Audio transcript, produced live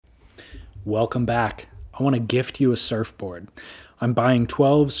Welcome back. I want to gift you a surfboard. I'm buying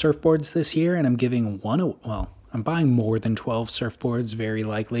 12 surfboards this year and I'm giving I'm buying more than 12 surfboards, very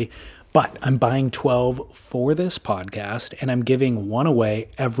likely, but I'm buying 12 for this podcast and I'm giving one away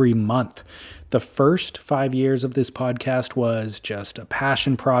every month. The first 5 years of this podcast was just a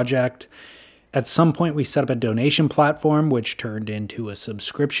passion project. At some point, we set up a donation platform, which turned into a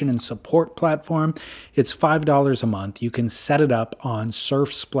subscription and support platform. It's $5 a month. You can set it up on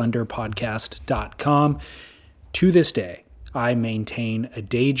surfsplendorpodcast.com. To this day, I maintain a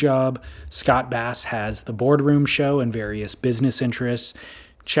day job. Scott Bass has the Boardroom Show and various business interests.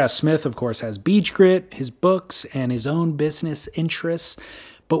 Chess Smith, of course, has Beach Grit, his books, and his own business interests.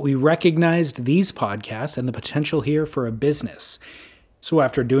 But we recognized these podcasts and the potential here for a business. So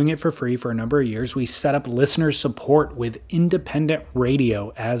after doing it for free for a number of years, we set up listener support with independent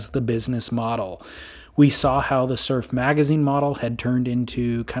radio as the business model. We saw how the Surf Magazine model had turned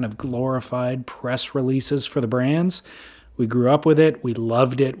into kind of glorified press releases for the brands. We grew up with it. We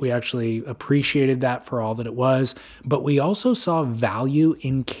loved it. We actually appreciated that for all that it was. But we also saw value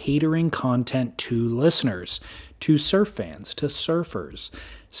in catering content to listeners, to surf fans, to surfers,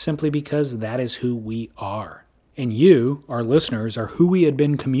 simply because that is who we are. And you, our listeners, are who we had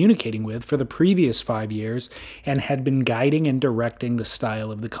been communicating with for the previous 5 years and had been guiding and directing the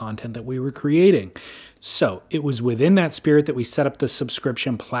style of the content that we were creating. So it was within that spirit that we set up the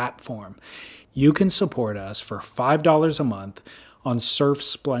subscription platform. You can support us for $5 a month on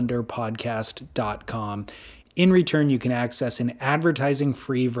surfsplendorpodcast.com. In return, you can access an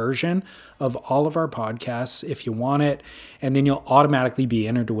advertising-free version of all of our podcasts if you want it, and then you'll automatically be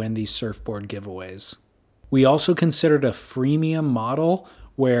entered to win these surfboard giveaways. We also considered a freemium model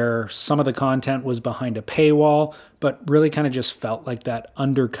where some of the content was behind a paywall, but really kind of just felt like that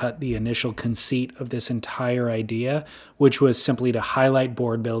undercut the initial conceit of this entire idea, which was simply to highlight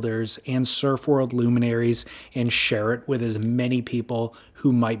board builders and surf world luminaries and share it with as many people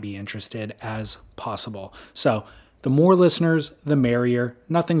who might be interested as possible. So the more listeners, the merrier.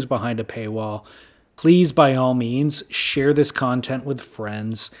 Nothing's behind a paywall. Please, by all means, share this content with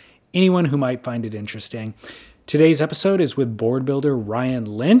friends, anyone who might find it interesting. Today's episode is with board builder Ryan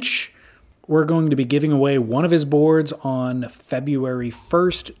Lynch. We're going to be giving away one of his boards on February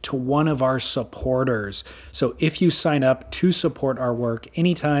 1st to one of our supporters. So if you sign up to support our work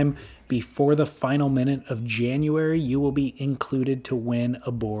anytime before the final minute of January, you will be included to win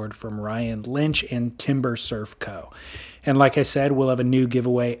a board from Ryan Lynch and Timber Surf Co. And like I said, we'll have a new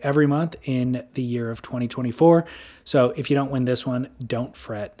giveaway every month in the year of 2024. So if you don't win this one, don't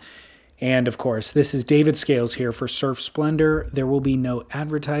fret. And of course, this is David Scales here for Surf Splendor. There will be no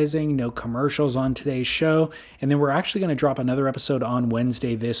advertising, no commercials on today's show. And then we're actually going to drop another episode on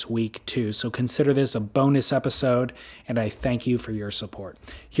Wednesday this week too. So consider this a bonus episode, and I thank you for your support.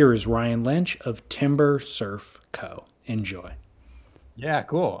 Here is Ryan Lynch of Timber Surf Co. Enjoy. Yeah,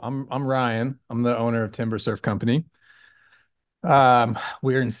 cool. I'm Ryan. I'm the owner of Timber Surf Company. We're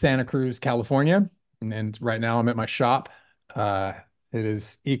in Santa Cruz, California, and right now I'm at my shop. It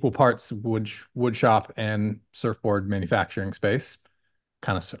is equal parts wood shop and surfboard manufacturing space.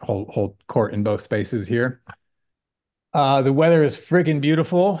 Kind of hold court in both spaces here. The weather is freaking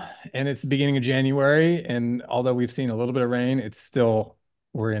beautiful, and it's the beginning of January. And although we've seen a little bit of rain, it's still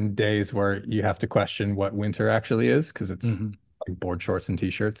we're in days where you have to question what winter actually is because it's like board shorts and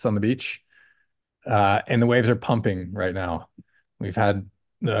t-shirts on the beach. And the waves are pumping right now. We've had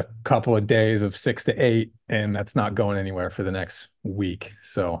a couple of days of 6 to 8, and that's not going anywhere for the next week.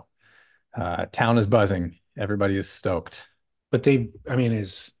 So town is buzzing. Everybody is stoked. But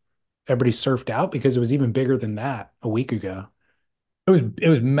is everybody surfed out? Because it was even bigger than that a week ago. It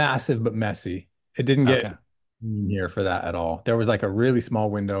was massive but messy. It didn't get Okay. here for that at all. There was like a really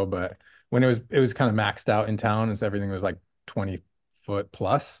small window, but when it was kind of maxed out in town, and so everything was like 20 foot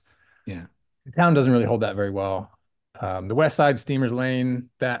plus. Yeah. The town doesn't really hold that very well. The West Side Steamers Lane,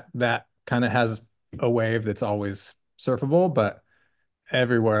 that kind of has a wave that's always surfable, but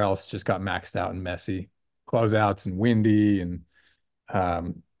everywhere else just got maxed out and messy, closeouts and windy, and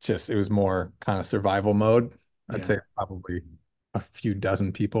just it was more kind of survival mode. I'd Yeah. say probably a few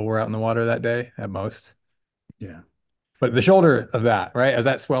dozen people were out in the water that day at most. Yeah. But the shoulder of that, right, as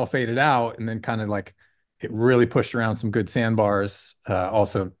that swell faded out and then kind of like it really pushed around some good sandbars,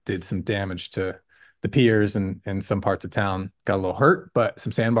 also did some damage to the piers and some parts of town. Got a little hurt, but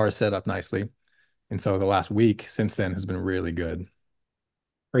some sandbars set up nicely. And so the last week since then has been really good.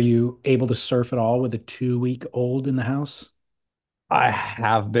 Are you able to surf at all with a 2 week old in the house? I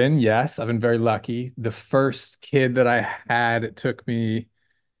have been, yes. I've been very lucky. The first kid that I had, it took me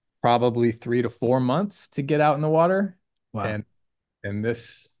probably 3 to 4 months to get out in the water. Wow. And And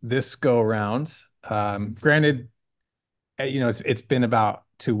this go around, granted, it's been about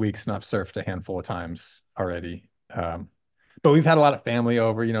 2 weeks and I've surfed a handful of times already. But we've had a lot of family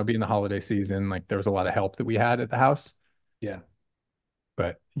over, being the holiday season, like there was a lot of help that we had at the house. Yeah.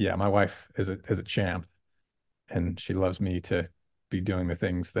 But yeah, my wife is a champ and she loves me to be doing the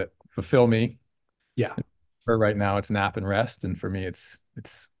things that fulfill me. Yeah. For right now, it's nap and rest, and for me, it's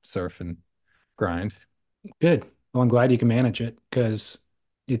surf and grind. Good. Well, I'm glad you can manage it because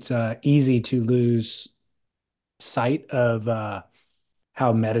it's easy to lose sight of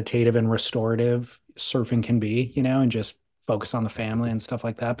how meditative and restorative surfing can be, and just focus on the family and stuff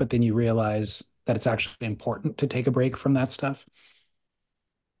like that. But then you realize that it's actually important to take a break from that stuff.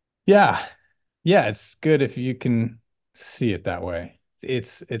 Yeah, yeah, it's good if you can see it that way.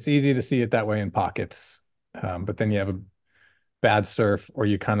 It's easy to see it that way in pockets, but then you have a bad surf, or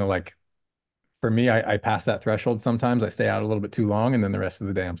you kind of like. For me, I pass that threshold sometimes. I stay out a little bit too long, and then the rest of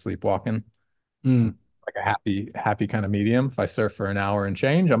the day I'm sleepwalking. Mm, Like a happy kind of medium. If I surf for an hour and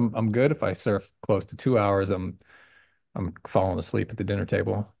change, I'm good. If I surf close to 2 hours, I'm falling asleep at the dinner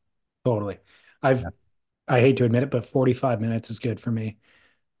table. totally. I've Yeah. I hate to admit it, but 45 minutes is good for me.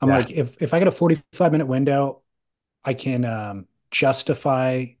 I'm Yeah. like, if I get a 45-minute window, I can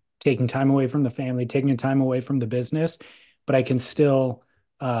justify taking time away from the family, taking time away from the business, but I can still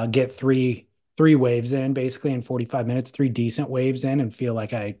get three waves in basically in 45 minutes, three decent waves in, and feel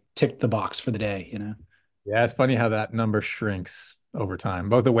like I ticked the box for the day. Yeah, it's funny how that number shrinks over time.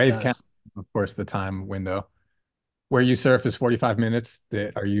 Both the wave count, Does. of course, the time window. Where you surf is 45 minutes.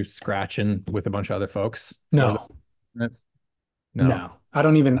 Are you scratching with a bunch of other folks for the No, minutes? No. no. I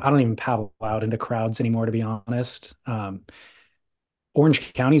don't even paddle out into crowds anymore, to be honest.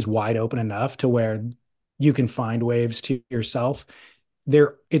 Orange County is wide open enough to where you can find waves to yourself.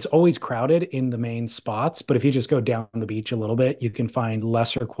 It's always crowded in the main spots, but if you just go down the beach a little bit, you can find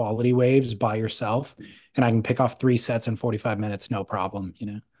lesser quality waves by yourself. And I can pick off three sets in 45 minutes, no problem.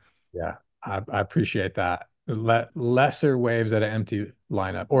 Yeah, I appreciate that. Lesser waves at an empty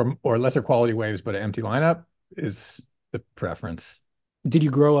lineup, or lesser quality waves, but an empty lineup is the preference. Did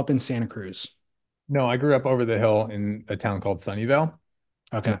you grow up in Santa Cruz? No, I grew up over the hill in a town called Sunnyvale.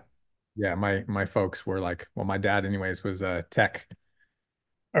 And Okay. yeah, my folks were like, well, my dad anyways was a tech,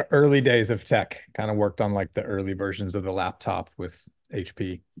 early days of tech, kind of worked on like the early versions of the laptop with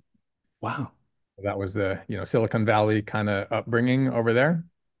HP. Wow. That was the, Silicon Valley kind of upbringing over there. And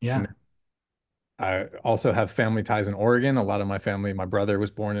Yeah. I also have family ties in Oregon. A lot of my family, my brother was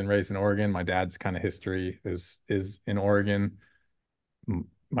born and raised in Oregon. My dad's kind of history is in Oregon.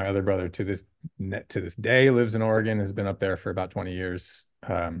 My other brother to this day lives in Oregon, has been up there for about 20 years.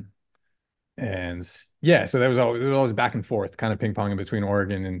 And yeah, so there was always back and forth, kind of ping ponging between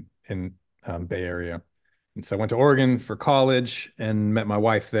Oregon and Bay Area. And so I went to Oregon for college and met my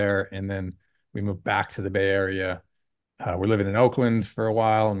wife there, and then we moved back to the Bay Area. We're living in Oakland for a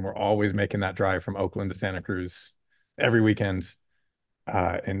while, and we're always making that drive from Oakland to Santa Cruz every weekend.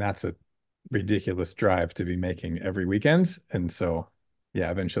 And that's a ridiculous drive to be making every weekend. And so,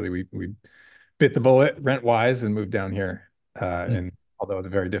 yeah, eventually we bit the bullet rent wise and moved down here. Mm, And although it's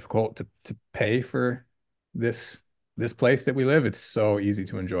very difficult to pay for this this place that we live, it's so easy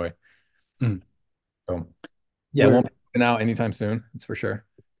to enjoy. mm. So yeah, won't Where be moving out anytime soon, that's for sure.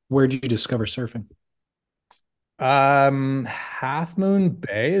 where did you discover surfing? Half Moon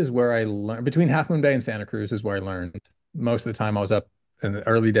Bay is where I learned. Between Half Moon Bay and Santa Cruz is where I learned. Most of the time I was up in the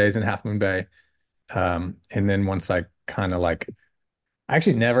early days in Half Moon Bay. And then once I kind of like, I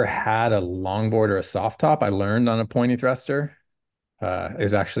actually never had a longboard or a soft top. I learned on a pointy thruster. It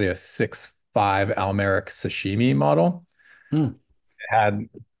was actually a 6'5" Almeric sashimi model. Mm. It had,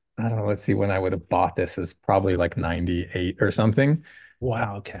 I don't know, let's see when I would have bought this, is probably like 98 or something. Uh,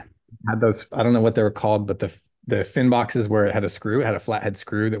 Wow. Okay. had those, I don't know what they were called, but the fin boxes where it had a screw, it had a flathead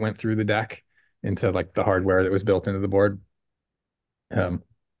screw that went through the deck into like the hardware that was built into the board. Um,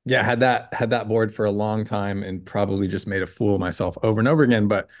 yeah, had that board for a long time and probably just made a fool of myself over and over again.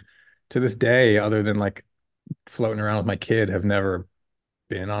 But to this day, other than like floating around with my kid, have never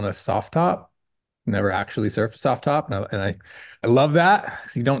been on a soft top, never actually surfed a soft top. And I love that.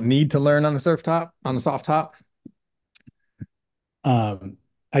 So you don't need to learn on a soft top. Um,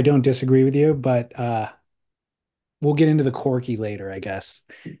 I don't disagree with you, but we'll get into the corky later, I guess,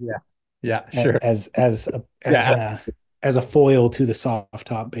 Yeah. Yeah, sure. Yeah. as a foil to the soft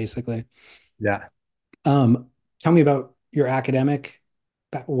top, basically. Yeah. Um, Tell me about your academic.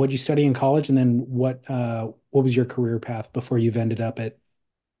 What'd you study in college, and then what was your career path before you've ended up at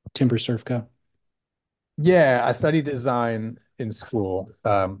Timber Surf Co? Yeah, I studied design in school.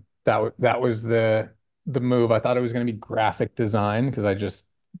 That was the the move. I thought it was going to be graphic design because I just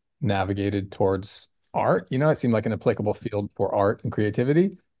navigated towards art. It seemed like an applicable field for art and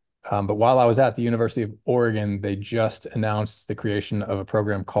creativity. But while I was at the University of Oregon, they just announced the creation of a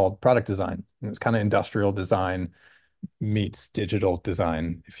program called product design. It was kind of industrial design meets digital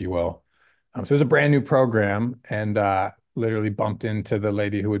design, if you will. So it was a brand new program, and literally bumped into the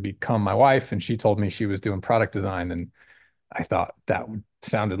lady who would become my wife, and she told me she was doing product design, and I thought that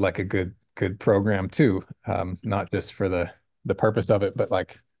sounded like a good program too. Not just for the purpose of it, but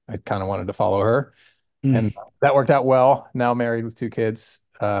like I kind of wanted to follow her, Mm. and that worked out well. Now married with two kids.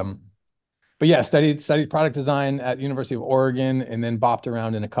 But yeah, studied product design at University of Oregon, and then bopped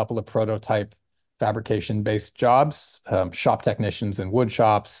around in a couple of prototype fabrication based jobs, shop technicians in wood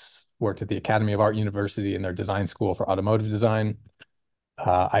shops. Worked at the Academy of Art University in their design school for automotive design.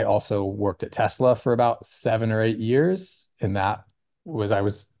 I also worked at Tesla for about 7 or 8 years, and that was I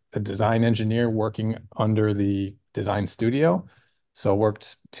was a design engineer working under the design studio. So I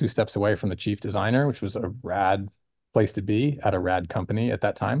worked two steps away from the chief designer, which was a rad place to be at a rad company at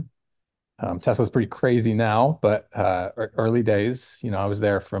that time. Tesla's pretty crazy now, but early days, I was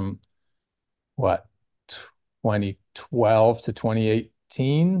there from what 2012 to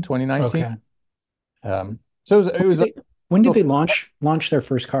 2018, 2019. Okay. So it When did was they when did still they launch their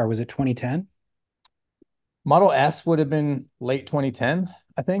first car? Was it 2010? Model S would have been late 2010,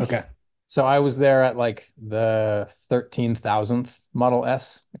 I think. Okay. So I was there at like the 13,000th Model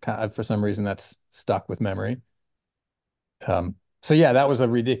S. Kind of, for some reason, that's stuck with memory. So yeah, that was a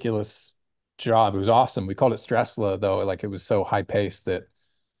ridiculous job. It was awesome. We called it Stressla though. Like it was so high paced that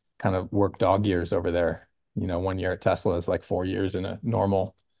kind of worked dog years over there. 1 year at Tesla is like 4 years in a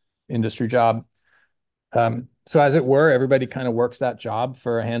normal industry job. So as it were, everybody kind of works that job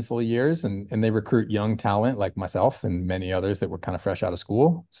for a handful of years, and they recruit young talent like myself and many others that were kind of fresh out of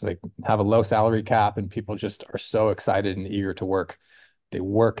school. So they have a low salary cap, and people just are so excited and eager to work. They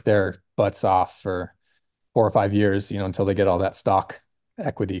work their butts off for 4 or 5 years, until they get all that stock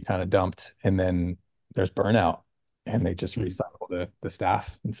equity kind of dumped, and then there's burnout, and they just Mm. recycle the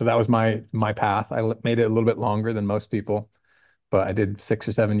staff. And so that was my path. I made it a little bit longer than most people, but I did 6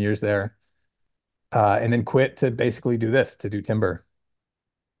 or 7 years there, and then quit to basically do this, to do timber.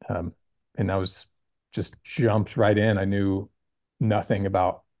 And I was just jumped right in. I knew nothing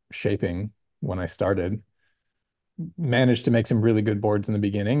about shaping when I started. Managed to make some really good boards in the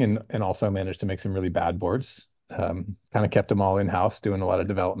beginning, and also managed to make some really bad boards. Kind of kept them all in-house, doing a lot of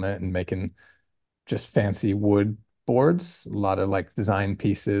development and making just fancy wood boards, a lot of like design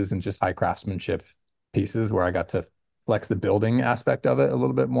pieces and just high craftsmanship pieces where I got to flex the building aspect of it a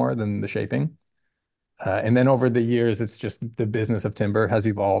little bit more than the shaping. And then over the years, it's just the business of timber has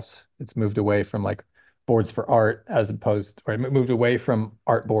evolved. It's moved away from like boards for art as opposed, or it moved away from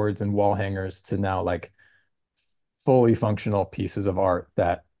art boards and wall hangers to now like fully functional pieces of art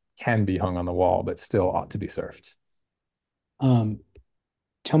that can be hung on the wall, but still ought to be served. Um,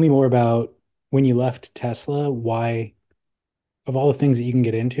 Tell me more about when you left Tesla, why, of all the things that you can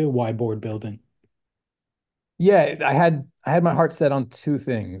get into, why board building? Yeah, I had my heart set on two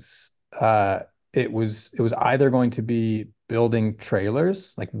things. It was either going to be building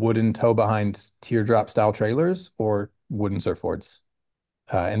trailers, like wooden tow behind teardrop style trailers, or wooden surfboards.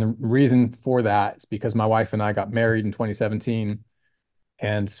 And the reason for that is because my wife and I got married in 2017,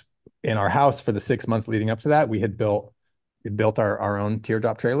 and in our house for the 6 months leading up to that, we built our own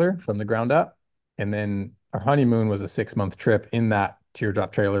teardrop trailer from the ground up. And then our honeymoon was a 6 month trip in that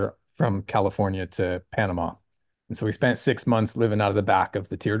teardrop trailer from California to Panama. And so we spent 6 months living out of the back of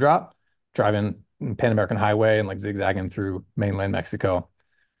the teardrop, driving Pan American Highway and like zigzagging through mainland Mexico.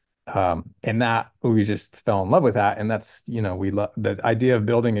 And that we just fell in love with that. And that's, we love the idea of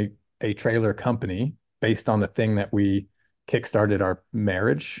building a trailer company based on the thing that we kickstarted our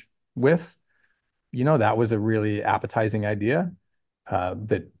marriage with. That was a really appetizing idea.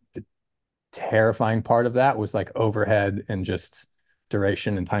 The terrifying part of that was like overhead and just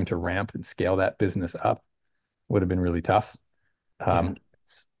duration and time to ramp and scale that business up would have been really tough. Yeah. Um,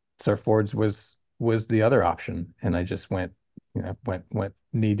 Surfboards was the other option, and I just went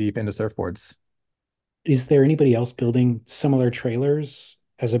knee deep into surfboards. Is there anybody else building similar trailers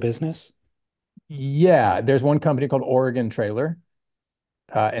as a business? Yeah, there's one company called Oregon Trailer,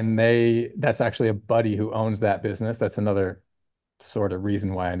 and that's actually a buddy who owns that business. That's another sort of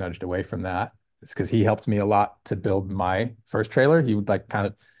reason why I nudged away from that. It's because he helped me a lot to build my first trailer. He would like kind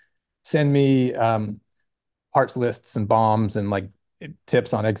of send me parts lists and bombs and like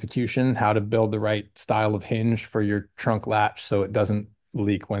tips on execution, how to build the right style of hinge for your trunk latch so it doesn't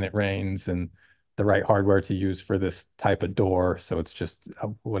leak when it rains, and the right hardware to use for this type of door. So it's just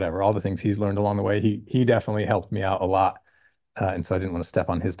whatever, all the things he's learned along the way. He definitely helped me out a lot. And so I didn't want to step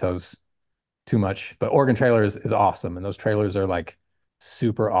on his toes too much. But Oregon Trailer is awesome. And those trailers are like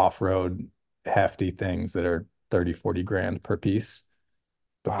super off-road hefty things that are 30, 40 grand per piece,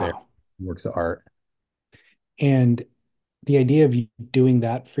 but they're Wow. works of art. And the idea of you doing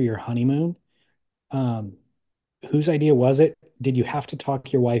that for your honeymoon, um, whose idea was it? Did you have to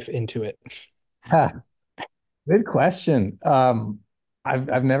talk your wife into it? Ha, good question.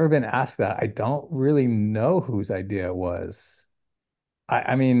 I've never been asked that. I don't really know whose idea it was.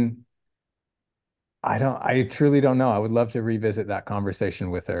 I mean, I truly don't know. I would love to revisit that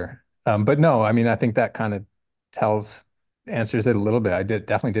conversation with her. But no, I mean, I think that kind of tells, answers it a little bit. I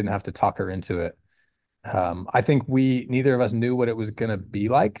definitely didn't have to talk her into it. I think neither of us knew what it was going to be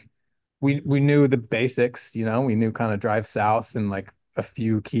like. We knew the basics, we knew kind of drive south and like a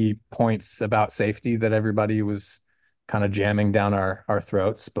few key points about safety that everybody was kind of jamming down our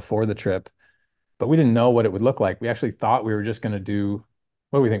throats before the trip, but we didn't know what it would look like. We actually thought we were just going to do,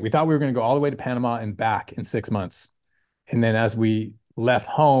 what do we think? We thought we were going to go all the way to Panama and back in 6 months. And then as we left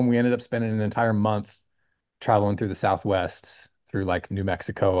home, we ended up spending an entire month traveling through the Southwest, through like New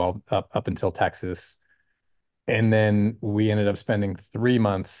Mexico, all up until Texas. And then we ended up spending 3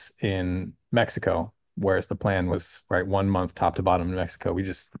 months in Mexico, whereas the plan was right 1 month top to bottom in Mexico. We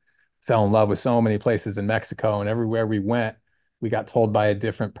just fell in love with so many places in Mexico, and everywhere we went, we got told by a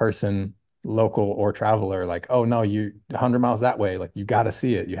different person, local or traveler, like, "Oh no, you 100 miles that way, like you got to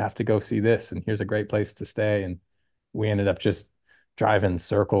see it. You have to go see this, and here's a great place to stay." And we ended up just driving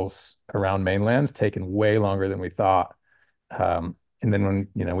circles around mainland, taking way longer than we thought. And then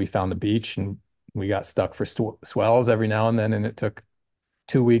when, we found the beach and we got stuck for swells every now and then, and it took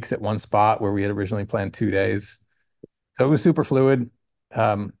 2 weeks at one spot where we had originally planned 2 days. So it was super fluid.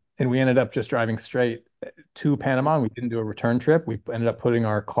 And we ended up just driving straight to Panama. We didn't do a return trip. We ended up putting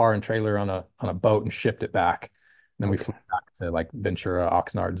our car and trailer on a boat and shipped it back. And then we flew Okay. back to like Ventura,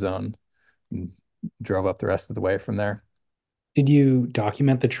 Oxnard zone and drove up the rest of the way from there. Did you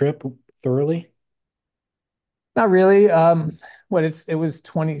document the trip thoroughly? Not really. It was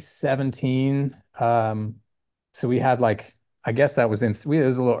 2017. So we had like, I guess that was it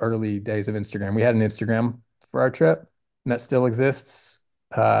was a little early days of Instagram. We had an Instagram for our trip, and that still exists.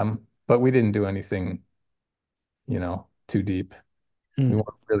 But we didn't do anything, too deep. We Hmm. weren't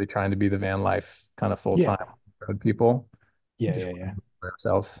really trying to be the van life kind of full Yeah. time road people. We Yeah, just yeah, wanted yeah. to do it for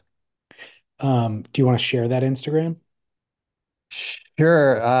ourselves. Do you want to share that Instagram?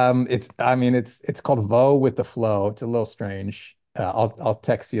 Sure. I mean, it's called Vo with the Flow. It's a little strange. I'll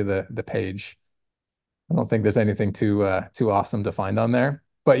text you the page. I don't think there's anything too awesome to find on there,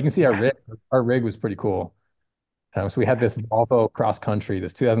 but you can see our Yeah. rig. Our rig was pretty cool. So we had this Volvo cross country,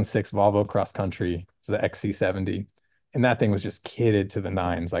 this 2006 Volvo cross country, it's the XC70, and that thing was just kitted to the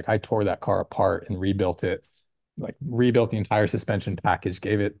nines. Like I tore that car apart and rebuilt it, like rebuilt the entire suspension package,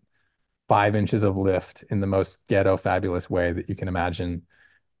 gave it 5 inches of lift in the most ghetto fabulous way that you can imagine,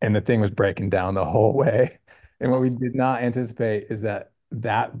 and the thing was breaking down the whole way. And what we did not anticipate is that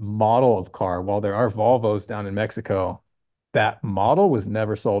that model of car, while there are Volvos down in Mexico, that model was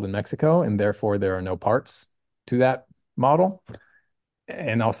never sold in Mexico, and therefore there are no parts to that model.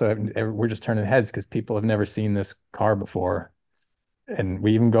 And also, we're just turning heads because people have never seen this car before. And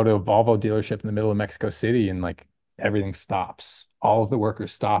we even go to a Volvo dealership in the middle of Mexico City, and like everything stops. All of the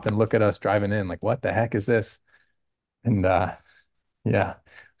workers stop and look at us driving in, like, what the heck is this? And yeah,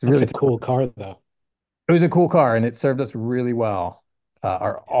 it's That's really a cool car, though. it was a cool car and it served us really well.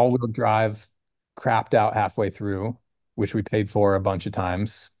 Our all-wheel drive crapped out halfway through, which we paid for a bunch of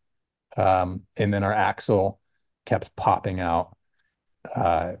times. And then our axle kept popping out,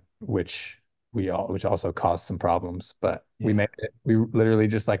 which also caused some problems. But we Yeah. made it. We literally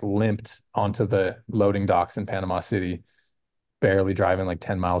just like limped onto the loading docks in Panama City, barely driving like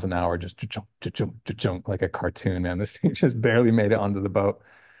 10 miles an hour, just cha-chunk, like a cartoon, man. This thing just barely made it onto the boat.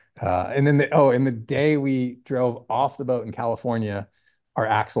 And the day we drove off the boat in California, our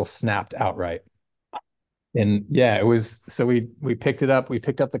axle snapped outright. And yeah, it was so we picked it up. We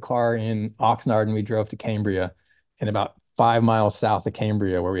picked up the car in Oxnard and we drove to Cambria. And about 5 miles south of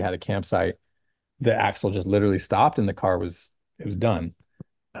Cambria, where we had a campsite, the axle just literally stopped and the car was done.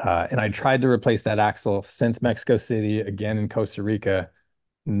 And I tried to replace that axle since Mexico City, again in Costa Rica.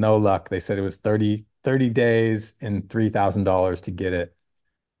 No luck. They said it was 30 days and $3,000 to get it.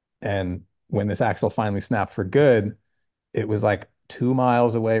 And when this axle finally snapped for good, it was like 2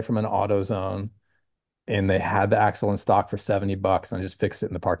 miles away from an auto zone. And they had the axle in stock for $70. And I just fixed it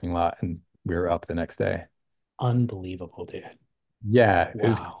in the parking lot and we were up the next day. Unbelievable, dude. Yeah,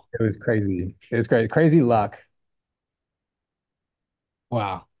 Wow. it was crazy. It was great. Crazy luck.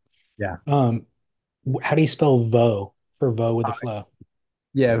 Wow. Yeah. Um, how do you spell Vo for Vo with the flow?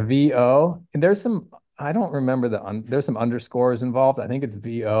 Yeah, VO. And there's some, I don't remember there's some underscores involved. I think it's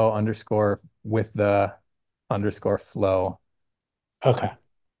VO underscore with the underscore flow. I, Okay.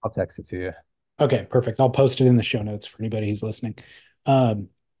 I'll text it to you. Okay, perfect. I'll post it in the show notes for anybody who's listening. Um,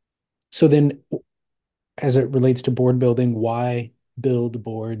 so then as it relates to board building, why build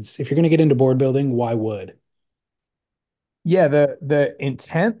boards? If you're going to get into board building, why wood? Yeah, the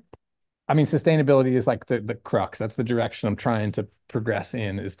intent, I mean, sustainability is like the crux. That's the direction I'm trying to progress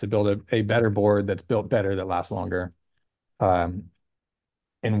in, is to build a better board that's built better that lasts longer. Um,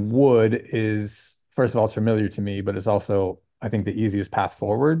 and wood is, first of all, it's familiar to me, but it's also, I think, the easiest path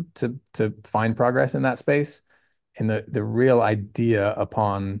forward to find progress in that space. And the real idea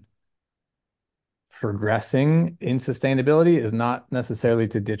upon progressing in sustainability is not necessarily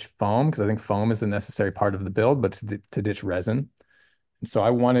to ditch foam, because I think foam is a necessary part of the build, but to ditch resin. And so I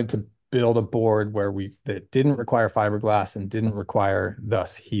wanted to build a board where we that didn't require fiberglass and didn't require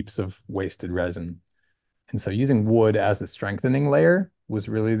thus heaps of wasted resin. And so using wood as the strengthening layer was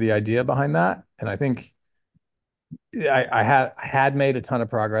really the idea behind that. And I think I had made a ton of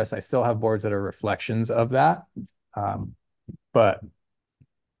progress. I still have boards that are reflections of that. Um, but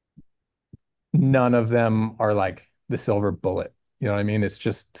none of them are like the silver bullet. You know what I mean? It's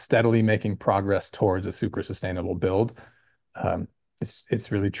just steadily making progress towards a super sustainable build. Um,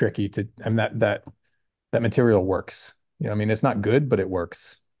 it's really tricky to, and that material works. You know, I mean, it's not good, but it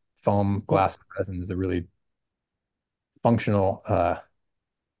works. Foam, Well, glass, resin is a really functional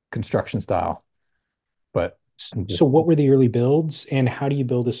construction style. But I'm just, so what were the early builds and how do you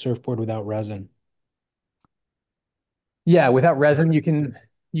build a surfboard without resin? yeah, without resin, you can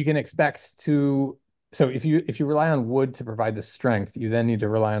expect to. So if you rely on wood to provide the strength, you then need to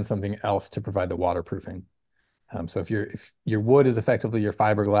rely on something else to provide the waterproofing. So if your wood is effectively your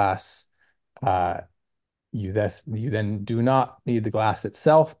fiberglass, uh, you then do not need the glass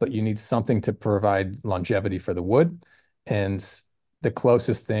itself, but you need something to provide longevity for the wood. And the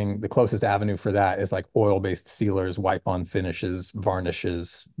closest avenue for that is like oil-based sealers, wipe-on finishes,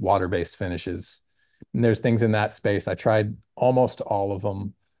 varnishes, water-based finishes. And there's things in that space. I tried almost all of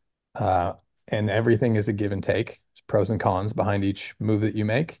them, uh, and everything is a give and take. There's pros and cons behind each move that you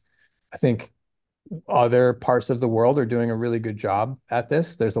make. I think other parts of the world are doing a really good job at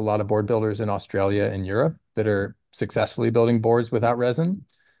this. There's a lot of board builders in Australia and Europe that are successfully building boards without resin.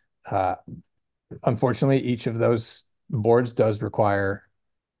 Uh, Unfortunately, each of those boards does require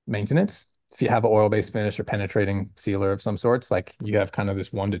maintenance. If you have an oil-based finish or penetrating sealer of some sorts, like you have kind of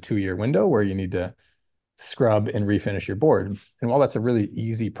this 1 to 2 year window where you need to scrub and refinish your board. And while that's a really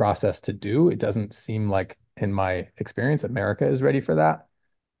easy process to do, it doesn't seem like, in my experience, America is ready for that.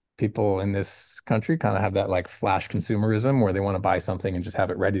 People in this country kind of have that like flash consumerism where they want to buy something and just have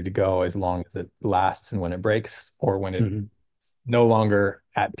it ready to go as long as it lasts, and when it breaks or when Mhm. it's no longer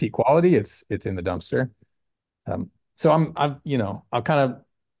at peak quality, it's in the dumpster. So I've kind of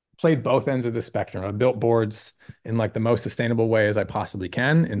played both ends of the spectrum. I've built boards in like the most sustainable way as I possibly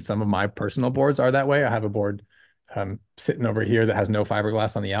can, and some of my personal boards are that way. I have a board sitting over here that has no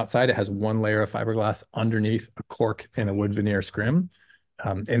fiberglass on the outside. It has one layer of fiberglass underneath a cork and a wood veneer scrim.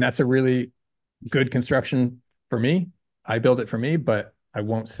 And that's a really good construction for me. I build it for me, but I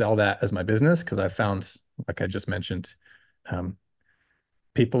won't sell that as my business because I found, like I just mentioned, um,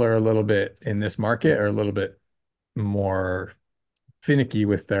 people are a little bit in this market are a little bit more finicky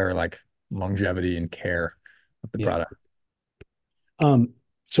with their like longevity and care of the Yeah. product. Um,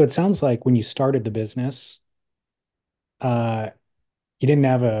 so it sounds like when you started the business, uh, you didn't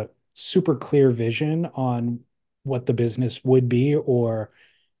have a super clear vision on what the business would be, or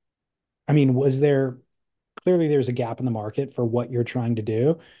I mean, was there clearly there's a gap in the market for what you're trying to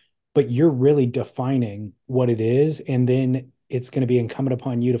do, but you're really defining what it is, and then it's going to be incumbent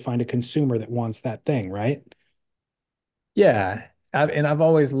upon you to find a consumer that wants that thing, right? Yeah. And I've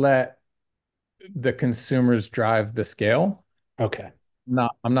always let the consumers drive the scale. Okay.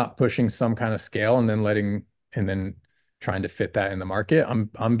 I'm not pushing some kind of scale and then and then trying to fit that in the market.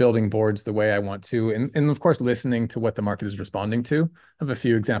 I'm building boards the way I want to, and of course listening to what the market is responding to. I have a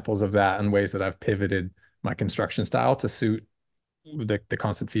few examples of that and ways that I've pivoted my construction style to suit the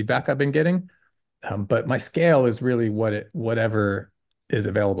constant feedback I've been getting. But my scale is really whatever is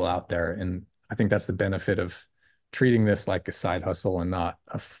available out there, and I think that's the benefit of treating this like a side hustle and not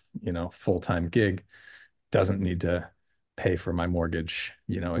full-time gig. Doesn't need to pay for my mortgage.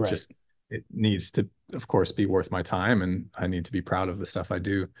 Right. It needs to, of course, be worth my time, and I need to be proud of the stuff I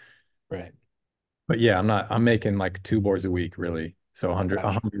do. Right. But yeah, I'm making like two boards a week really. So 100,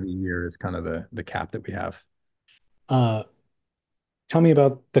 Gotcha. 100 a year is kind of the cap that we have. Uh, Tell me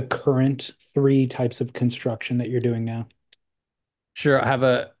about the current three types of construction that you're doing now. Sure, I have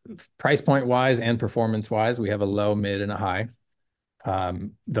a price point wise and performance wise, we have a low, mid, and a high.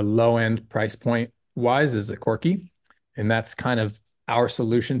 The low end price point wise is a Corky, and that's kind of our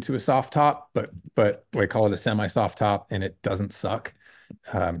solution to a soft top, but we call it a semi soft top, and it doesn't suck.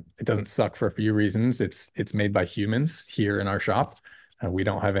 It doesn't suck for a few reasons. It's made by humans here in our shop. We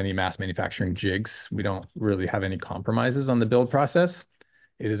don't have any mass manufacturing jigs. We don't really have any compromises on the build process.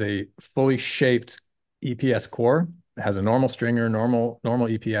 It is a fully shaped EPS core. It has a normal stringer, normal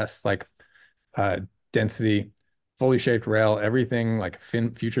EPS like uh, density, fully shaped rail, everything like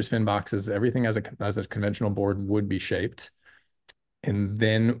futures fin boxes, everything as a conventional board would be shaped. And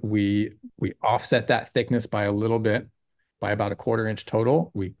then we offset that thickness by a little bit, by about a quarter inch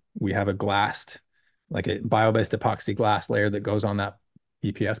total. We have a glassed, like a bio-based epoxy glass layer that goes on that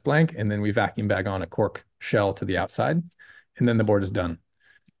EPS blank, and then we vacuum bag on a cork shell to the outside, and then the board is done.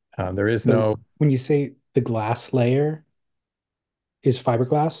 There is So no, when you say the glass layer is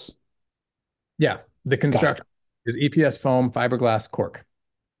fiberglass, yeah, the got it. construction is EPS foam, fiberglass, cork,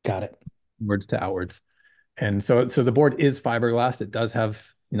 Got it. words to outwards. And so the board is fiberglass. It does have,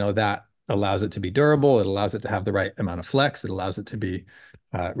 that allows it to be durable. It allows it to have the right amount of flex. It allows it to be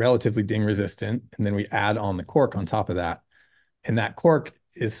relatively ding resistant. And then we add on the cork on top of that. And that cork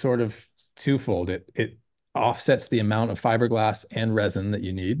is sort of twofold. It offsets the amount of fiberglass and resin that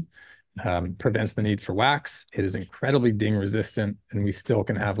you need, prevents the need for wax. It is incredibly ding resistant, and we still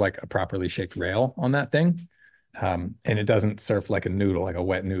can have like a properly shaped rail on that thing. And it doesn't surf like a noodle, like a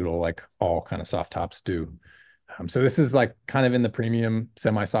wet noodle, like all kind of soft tops do. So this is like kind of in the premium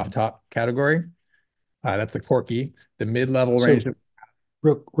semi-soft top category. That's the Corky. The mid-level range, So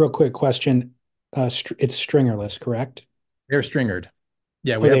real quick question. It's stringerless, correct? they're stringered.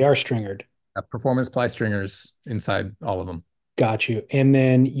 Yeah, we Oh, they have are stringered. performance ply stringers inside all of them. Got you. And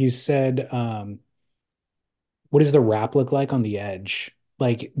then you said, what does the wrap look like on the edge?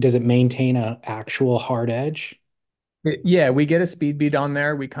 Like, does it maintain a actual hard edge? Yeah, we get a speed bead on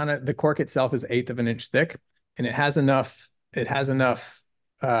there. We kind of the cork itself is eighth of an inch thick, and it has enough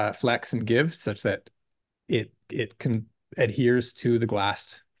flex and give such that it can adheres to the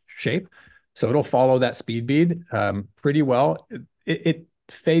glass shape. So it'll follow that speed bead pretty well. It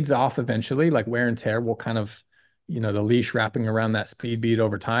fades off eventually, like wear and tear will kind of, the leash wrapping around that speed bead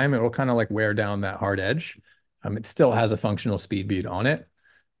over time, it will kind of like wear down that hard edge. It still has a functional speed bead on it.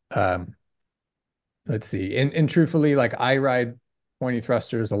 Um, let's see. And truthfully, like I ride pointy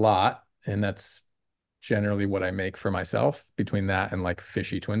thrusters a lot, and that's generally what I make for myself between that and like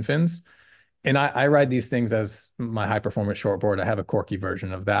fishy twin fins. And I ride these things as my high performance shortboard. I have a Corky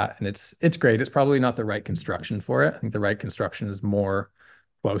version of that, and it's great. It's probably not the right construction for it. I think the right construction is more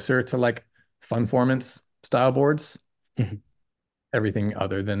closer to like Funformance style boards. Mhm. Everything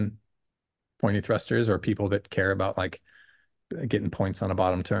other than pointy thrusters or people that care about like getting points on a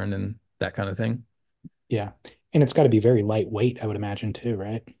bottom turn and that kind of thing. Yeah. And it's got to be very lightweight, I would imagine too,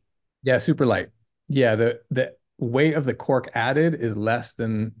 right? Yeah, super light. Yeah, the weight of the cork added is less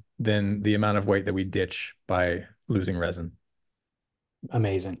than the amount of weight that we ditch by losing resin.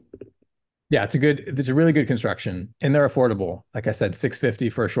 Amazing. Yeah, it's a really good construction, and they're affordable. Like I said, 650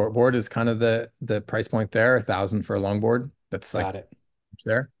 for a short board is kind of the price point there, 1,000 for a long board. That's like Got it.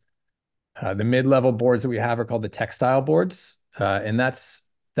 there. The mid-level boards that we have are called the textile boards, and that's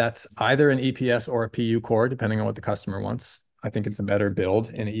either an EPS or a PU core, depending on what the customer wants. I think it's a better build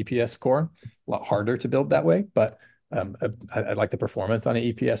in an EPS core, a lot harder to build that way, but I like the performance on an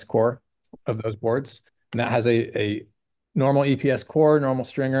EPS core of those boards. And that has a normal EPS core, normal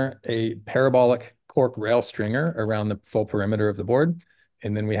stringer, a parabolic cork rail stringer around the full perimeter of the board.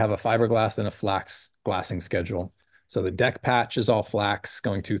 And then we have a fiberglass and a flax glassing schedule. So the deck patch is all flax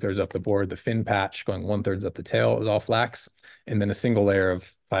going 2/3 up the board. The fin patch going 1/3 up the tail is all flax. And then a single layer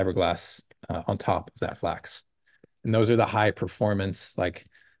of fiberglass on top of that flax. And those are the high performance, like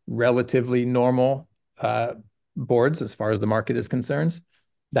relatively normal uh, boards as far as the market is concerned.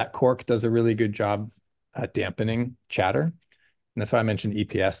 That cork does a really good job dampening chatter. And that's why I mentioned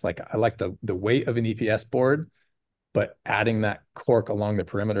EPS. Like I like the weight of an EPS board, but adding that cork along the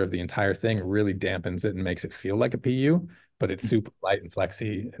perimeter of the entire thing really dampens it and makes it feel like a PU, but it's super light and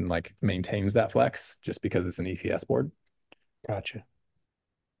flexy and like maintains that flex just because it's an EPS board. Gotcha.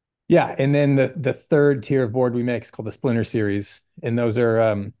 Yeah, and then the third tier of board we make is called the Splinter series, and those are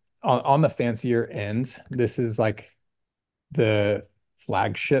on the fancier end. This is like the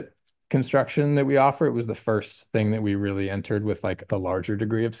flagship construction that we offer. It was the first thing that we really entered with like a larger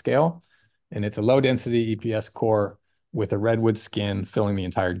degree of scale. And it's a low density EPS core with a redwood skin filling the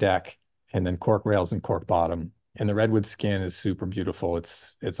entire deck, and then cork rails and cork bottom. And the redwood skin is super beautiful.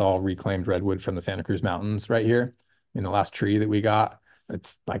 It's all reclaimed redwood from the Santa Cruz Mountains right here. In the last tree that we got,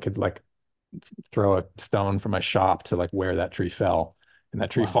 it's I could like throw a stone from my shop to like where that tree fell. And that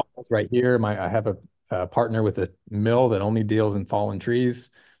tree Wow. falls right here. I have a partner with a mill that only deals in fallen trees.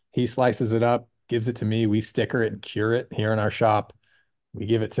 He slices it up, gives it to me. We sticker it and cure it here in our shop. We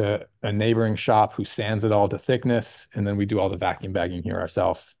give it to a neighboring shop who sands it all to thickness, and then we do all the vacuum bagging here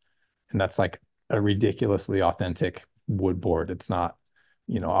ourselves. And that's like a ridiculously authentic wood board. It's not,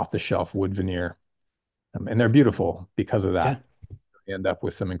 off the shelf wood veneer. And they're beautiful because of Yeah. that. You end up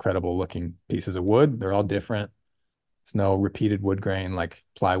with some incredible looking pieces of wood. They're all different. It's no repeated wood grain like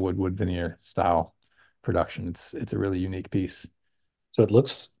plywood wood veneer style production. It's a really unique piece. So it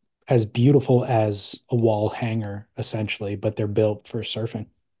looks as beautiful as a wall hanger, essentially, but they're built for surfing.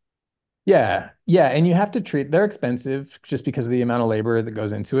 Yeah, yeah, and you have to treat they're expensive just because of the amount of labor that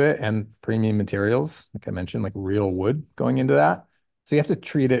goes into it and premium materials, like I mentioned, like real wood going into that. So you have to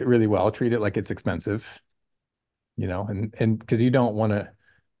treat it really well, treat it like it's expensive, and because you don't want to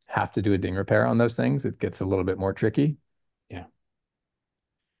have to do a ding repair on those things, it gets a little bit more tricky. Yeah.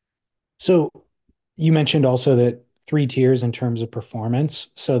 So you mentioned also that three tiers in terms of performance.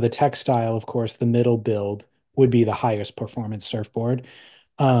 So the textile, of course, the middle build would be the highest performance surfboard.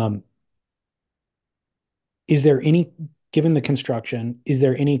 Um, is there any, given the construction, is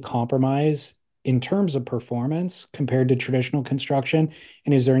there any compromise in terms of performance compared to traditional construction?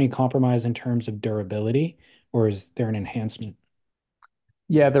 And is there any compromise in terms of durability, or is there an enhancement?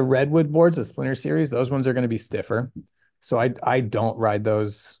 Yeah, the redwood boards, the Splinter series, those ones are going to be stiffer. So I don't ride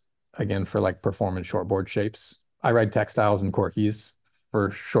those again for like performance shortboard shapes. I ride textiles and Corkies for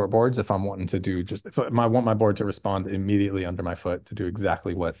shortboards if I'm wanting to do just if I want my board to respond immediately under my foot to do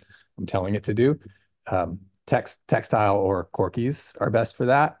exactly what I'm telling it to do. Textile or Corkies are best for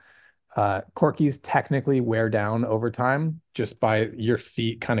that. Corkies technically wear down over time just by your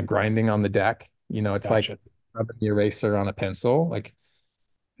feet kind of grinding on the deck. It's like Gotcha. rubbing the eraser on a pencil. Like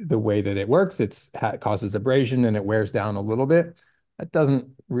the way that it works, it causes abrasion and it wears down a little bit. That doesn't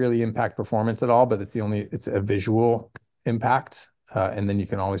really impact performance at all, but it's a visual impact. And then you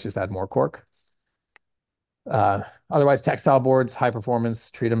can always just add more cork. Otherwise, textile boards, high performance,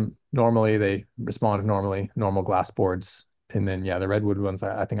 treat them normally. They respond normally, normal glass boards. And then, yeah, the redwood ones,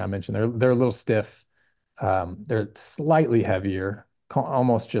 I think I mentioned, they're a little stiff. They're slightly heavier,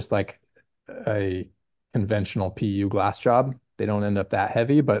 almost just like a conventional PU glass job. They don't end up that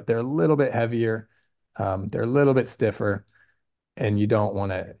heavy, but they're a little bit heavier. They're a little bit stiffer, and you don't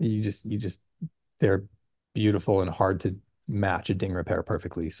want to, they're beautiful and hard to match a ding repair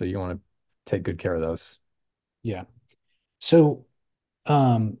perfectly. So you want to take good care of those. Yeah. So,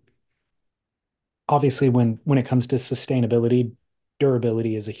 um, obviously, when it comes to sustainability,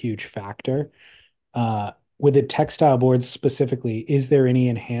 durability is a huge factor. With the textile boards specifically, is there any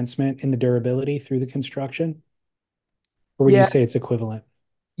enhancement in the durability through the construction, or would you Yeah, say it's equivalent?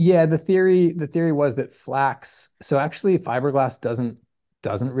 yeah. The theory was that flax. So actually, fiberglass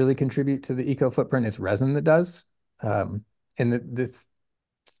doesn't really contribute to the eco footprint. It's resin that does. And the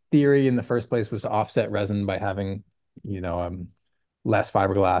theory in the first place was to offset resin by having, you know, um, less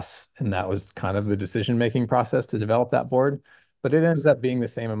fiberglass, and that was kind of the decision-making process to develop that board. But it ends up being the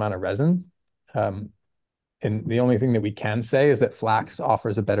same amount of resin. Um, and the only thing that we can say is that flax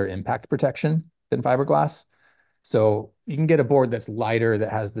offers a better impact protection than fiberglass. So you can get a board that's lighter,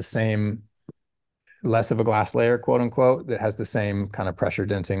 that has the same, less of a glass layer, quote unquote, that has the same kind of pressure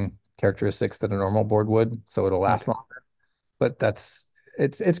denting characteristics that a normal board would. So it'll last Okay. longer. But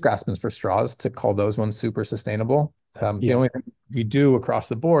it's grasping for straws to call those ones super sustainable. The Yeah. only thing we do across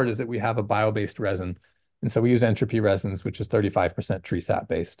the board is that we have a bio-based resin. And so we use entropy resins, which is 35% tree sap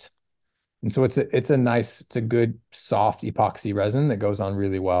based. And so it's a good soft epoxy resin that goes on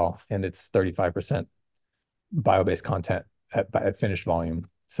really well. And it's 35% bio-based content at finished volume.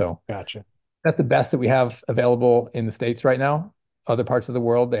 So Gotcha. that's the best that we have available in the States right now. Other parts of the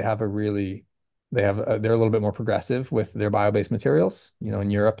world, they're a little bit more progressive with their bio-based materials.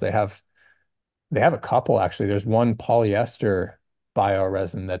 In Europe, they have a couple actually. There's one polyester bio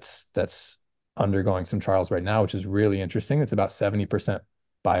resin that's undergoing some trials right now, which is really interesting. It's about 70%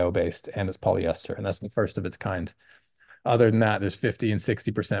 bio-based and it's polyester, and that's the first of its kind. Other than that, there's 50 and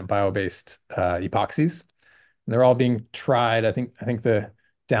 60% bio-based epoxies. And they're all being tried. I think the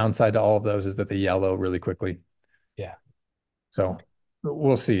downside to all of those is that they yellow really quickly. Yeah. So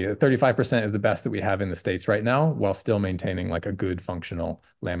we'll see. 35% is the best that we have in the States right now, while still maintaining like a good functional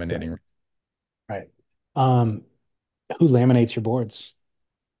Right. laminating. Right. Um, who laminates your boards?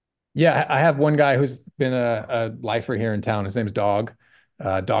 Yeah, I have one guy who's been a lifer here in town. His name's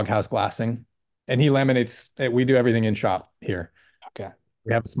Doghouse Glassing, and he laminates. We do everything in shop here. Okay.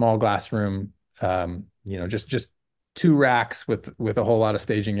 We have a small glass room, just two racks with a whole lot of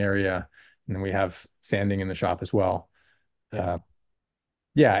staging area, and then we have sanding in the shop as well. Yeah. Uh,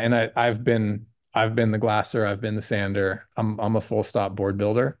 yeah, and I've been the glasser, I've been the sander. I'm a full stop board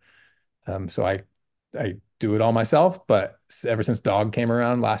builder. So I do it all myself, but ever since Dog came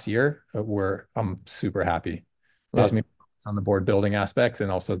around last year, I'm super happy. Allows me Good. to focus on the board building aspects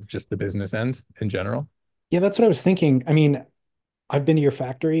and also just the business end in general. Yeah, that's what I was thinking. I mean, I've been to your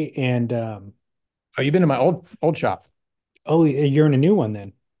factory and Oh, you've been to my old shop. oh, you're in a new one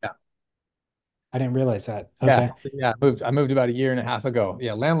then. Yeah. I didn't realize that. Yeah. Okay. Yeah. I moved about a year and a half ago.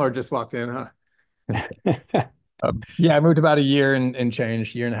 Yeah. Landlord just walked in, huh? Yeah, I moved about a year and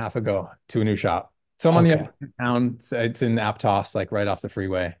change, year and a half ago to a new shop. So I'm on the other Okay. side of town. It's in Aptos, like right off the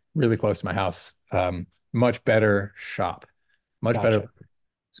freeway, really close to my house. Much better shop, much better, Gotcha.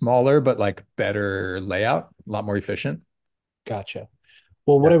 smaller, but like better layout, a lot more efficient. Gotcha.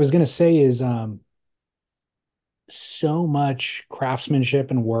 Well, what Yeah. I was going to say is so much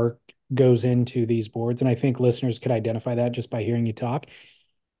craftsmanship and work goes into these boards. And I think listeners could identify that just by hearing you talk.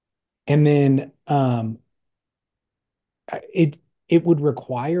 And then it it would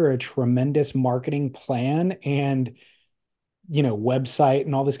require a tremendous marketing plan and website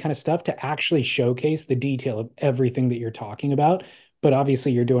and all this kind of stuff to actually showcase the detail of everything that you're talking about. But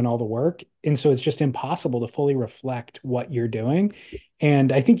obviously, you're doing all the work. And so it's just impossible to fully reflect what you're doing.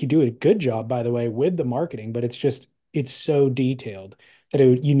 And I think you do a good job, by the way, with the marketing, but it's so detailed that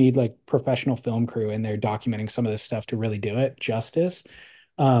you need like professional film crew in there documenting some of this stuff to really do it justice.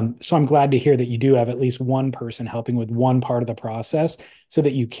 So I'm glad to hear that you do have at least one person helping with one part of the process so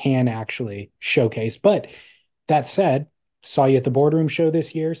that you can actually showcase. But that said, saw you at the boardroom show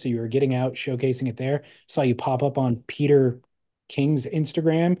this year, so you were getting out showcasing it there. Saw you pop up on Peter King's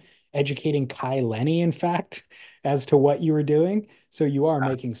Instagram, educating Kai Lenny, in fact, as to what you were doing. So you are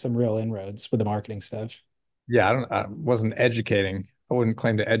making some real inroads with the marketing stuff. Yeah, I wasn't educating. I wouldn't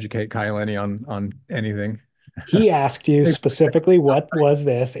claim to educate Kyle Lenny on anything. He asked you specifically what was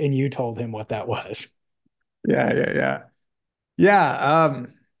this, and you told him what that was. Yeah, yeah, yeah. Yeah,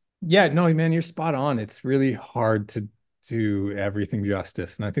 yeah, no, man, you're spot on. It's really hard to do everything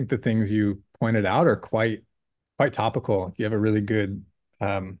justice. And I think the things you pointed out are quite topical. You have a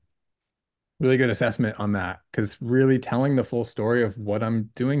um, really good assessment on that because really telling the full story of what I'm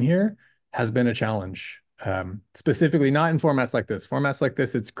doing here has been a challenge. Specifically, not in formats like this. Formats like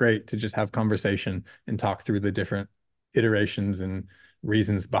this, it's great to just have conversation and talk through the different iterations and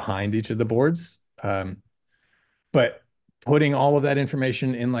reasons behind each of the boards. But putting all of that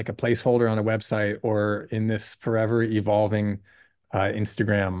information in like a placeholder on a website or in this forever evolving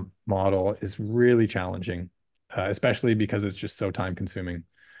Instagram model is really challenging, especially because it's just so time consuming.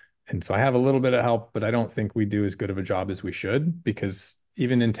 And so I have a little bit of help, but I don't think we do as good of a job as we should because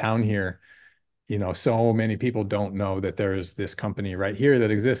even in town here, so many people don't know that there's this company right here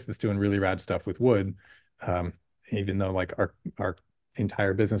that exists that's doing really rad stuff with wood. Um, Even though like our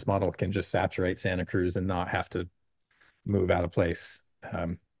entire business model can just saturate Santa Cruz and not have to move out of place.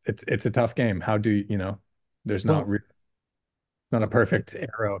 It's a tough game. How do there's Well, not a perfect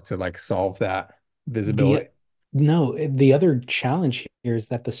arrow to like solve that the visibility. no, the other challenge here is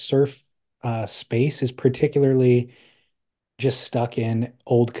that the surf space is particularly just stuck in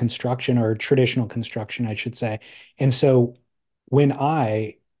old construction or traditional construction, I should say. And so when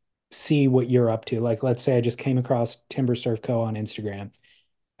I see what you're up to, like let's say I just came across Timber Surf Co. on Instagram,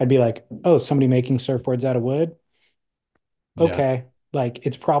 I'd be like, oh, somebody making surfboards out of wood. Yeah. Okay. Like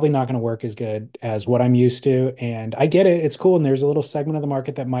it's probably not going to work as good as what I'm used to. And I get it. It's cool. And there's a little segment of the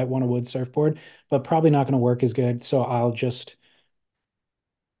market that might want a wood surfboard, but probably not going to work as good. So I'll just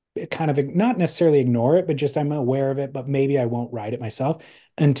kind of not necessarily ignore it, but just I'm aware of it, but maybe I won't ride it myself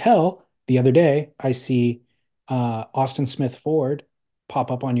until the other day I see Austin Smith Ford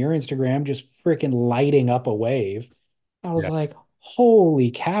pop up on your Instagram, just freaking lighting up a wave. I was Yeah. like,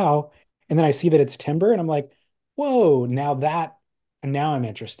 holy cow. And then I see that it's timber and I'm like, whoa, now I'm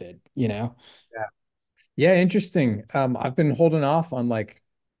interested. Yeah. Yeah, interesting. I've been holding off on like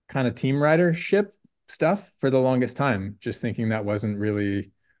kind of team ridership stuff for the longest time, just thinking that wasn't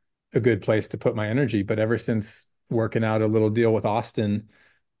really a good place to put my energy. But ever since working out a little deal with Austin,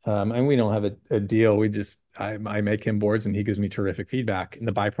 and we don't have a deal, I make him boards and he gives me terrific feedback. And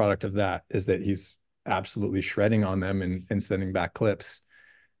the byproduct of that is that he's absolutely shredding on them and sending back clips.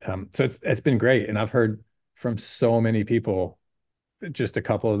 So it's been great. And I've heard from so many people just a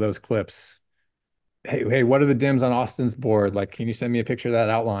couple of those clips. hey, what are the dims on Austin's board? Like, can you send me a picture of that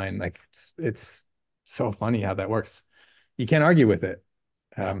outline? Like, it's so funny how that works. You can't argue with it.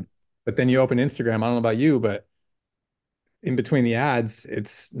 Yeah. Um, but then you open Instagram. I don't know about you, but in between the ads,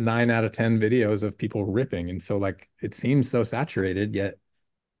 it's 9 out of 10 videos of people ripping, and so like it seems so saturated, yet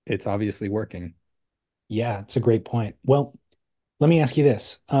it's obviously working. Yeah, it's a great point. Well, let me ask you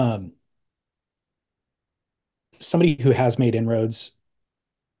this. Somebody who has made inroads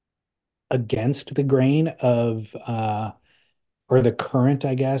against the grain of or the current,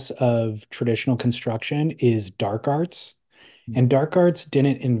 I guess, of traditional construction is dark arts. And dark arts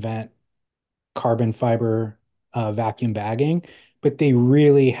didn't invent carbon fiber vacuum bagging, but they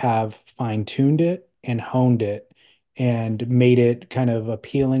really have fine-tuned it and honed it and made it kind of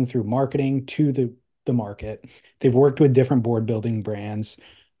appealing through marketing to the market. They've worked with different board building brands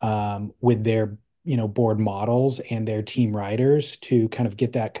with their board models and their team riders to kind of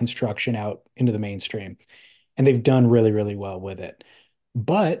get that construction out into the mainstream. And they've done really, really well with it.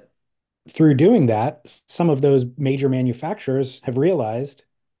 But through doing that, some of those major manufacturers have realized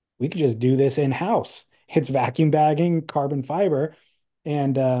we could just do this in house. It's vacuum bagging, carbon fiber.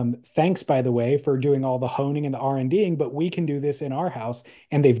 And thanks, by the way, for doing all the honing and the R&Ding, but we can do this in our house.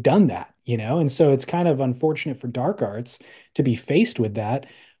 And they've done that, And so it's kind of unfortunate for dark arts to be faced with that.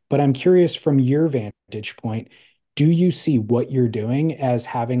 But I'm curious from your vantage point, do you see what you're doing as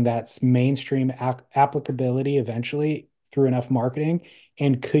having that mainstream applicability eventually through enough marketing?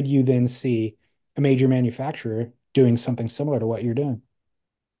 And could you then see a major manufacturer doing something similar to what you're doing?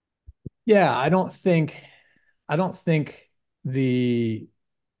 Yeah, I don't think the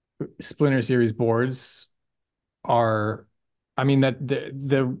Splinter Series boards are, I mean, that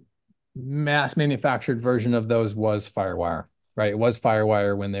the mass manufactured version of those was Firewire, right? It was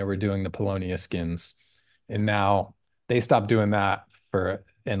Firewire when they were doing the Polonia skins. And now they stopped doing that for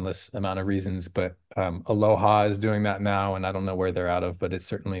endless amount of reasons. But Aloha is doing that now, and I don't know where they're out of, but it's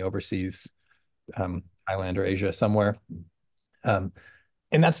certainly overseas, Thailand or Asia somewhere. Um,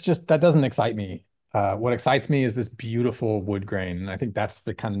 and that doesn't excite me. What excites me is this beautiful wood grain, and I think that's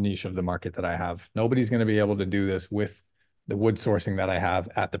the kind of niche of the market that I have. Nobody's going to be able to do this with the wood sourcing that I have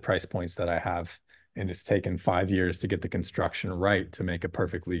at the price points that I have, and it's taken 5 years to get the construction right to make a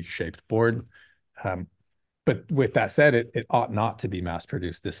perfectly shaped board. Um, but with that said, it ought not to be mass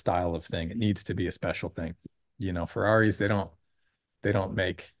produced, this style of thing. It needs to be a special thing. Ferraris, they don't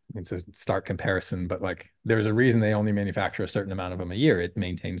make, it's a stark comparison, but like there's a reason they only manufacture a certain amount of them a year. It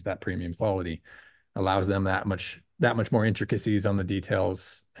maintains that premium quality, allows them that much more intricacies on the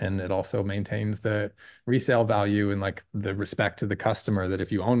details, and it also maintains the resale value and like the respect to the customer that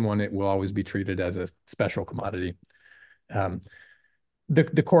if you own one, it will always be treated as a special commodity. Um, the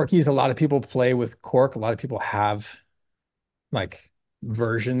Corkies, a lot of people play with cork. A lot of people have like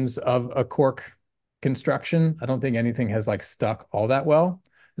versions of a cork construction. I don't think anything has like stuck all that well.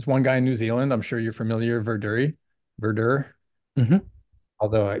 There's one guy in New Zealand, I'm sure you're familiar, Verdure, Mhm.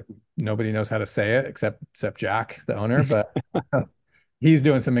 although nobody knows how to say it except Jack, the owner, but he's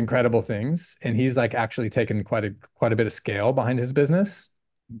doing some incredible things, and he's like actually taken quite a bit of scale behind his business.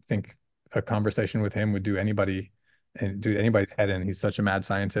 I think a conversation with him would do anybody's head in. He's such a mad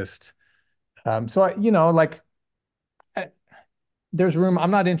scientist. So like there's room.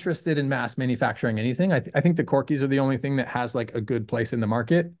 I'm not interested in mass manufacturing anything. I think the Corkies are the only thing that has like a good place in the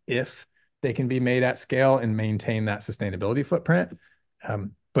market if they can be made at scale and maintain that sustainability footprint.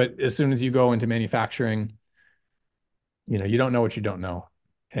 But as soon as you go into manufacturing, you don't know what you don't know.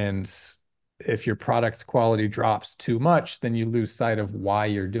 And if your product quality drops too much, then you lose sight of why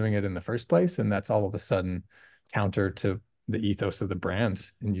you're doing it in the first place. And that's all of a sudden counter to the ethos of the brand.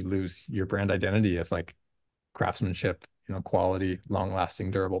 And you lose your brand identity as like craftsmanship, quality,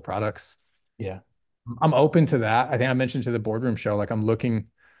 long-lasting, durable products. Yeah. I'm open to that. I think I mentioned to the boardroom show, like I'm looking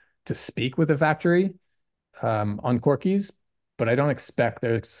to speak with a factory on Corkies, but I don't expect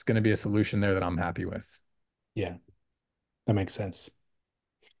there's going to be a solution there that I'm happy with. Yeah. That makes sense.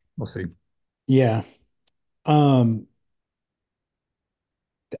 We'll see. Yeah. Um,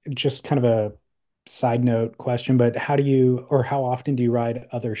 just kind of a side note question, but how do you or how often do you ride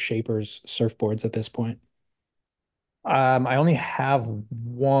other shapers surfboards at this point? I only have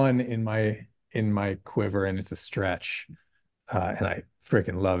one in my quiver, and it's a stretch, and I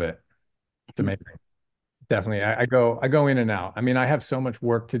freaking love it. It's amazing. Definitely, I go in and out. I mean, I have so much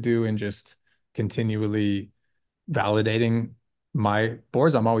work to do in just continually validating my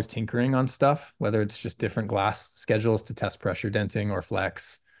boards. I'm always tinkering on stuff, whether it's just different glass schedules to test pressure denting or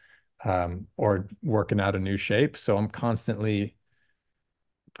flex, or working out a new shape. So I'm constantly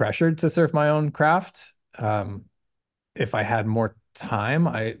pressured to surf my own craft. If I had more time,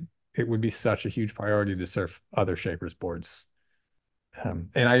 it would be such a huge priority to surf other shapers boards. And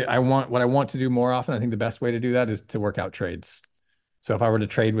I want what I want to do more often. I think the best way to do that is to work out trades. So if I were to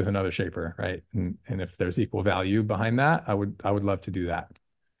trade with another shaper, right, and if there's equal value behind that, I would love to do that.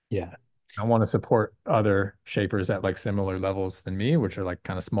 Yeah. I want to support other shapers at like similar levels than me, which are like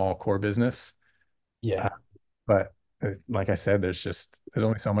kind of small core business. Uh, Yeah. but like I said, there's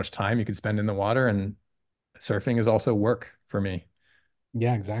only so much time you can spend in the water, and surfing is also work for me.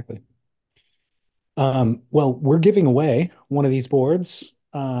 Yeah, exactly. Well, we're giving away one of these boards,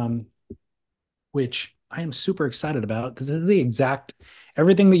 which I am super excited about because it's the exact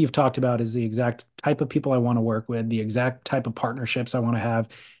everything that you've talked about is the exact type of people I want to work with, the exact type of partnerships I want to have,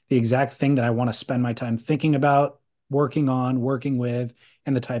 the exact thing that I want to spend my time thinking about, working on, working with,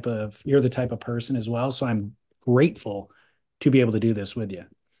 and you're the type of person as well. So I'm grateful to be able to do this with you.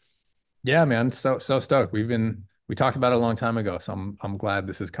 Yeah, man, so stoked. We talked about it a long time ago, so I'm glad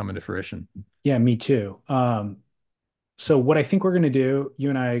this is coming to fruition. Yeah, me too. So what I think we're going to do, you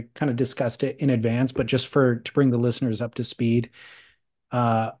and I kind of discussed it in advance, but just for to bring the listeners up to speed,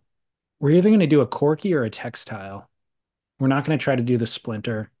 uh, we're either going to do a corky or a textile. We're not going to try to do the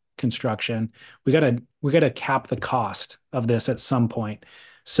splinter construction. We got to cap the cost of this at some point.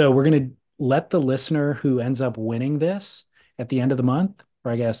 So we're going to let the listener who ends up winning this at the end of the month,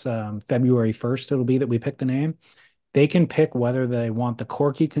 or I guess February 1st, it'll be that we pick the name. They can pick whether they want the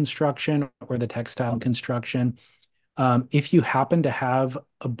corky construction or the textile construction. If you happen to have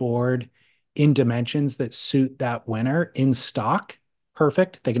a board in dimensions that suit that winner in stock,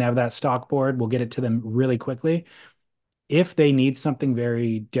 perfect. They can have that stock board. We'll get it to them really quickly. If they need something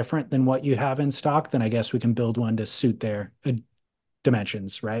very different than what you have in stock, then I guess we can build one to suit their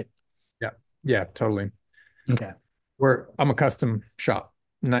dimensions, right? Yeah, yeah, totally. Okay, I'm a custom shop.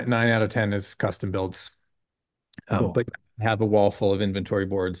 Nine out of 10 is custom builds. cool. But I have a wall full of inventory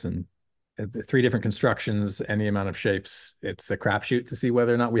boards and the three different constructions, any amount of shapes. It's a crapshoot to see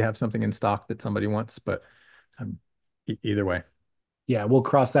whether or not we have something in stock that somebody wants, but um, either way. Yeah, we'll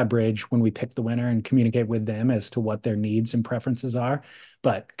cross that bridge when we pick the winner and communicate with them as to what their needs and preferences are.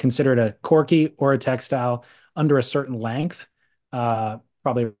 But consider it a corky or a textile under a certain length,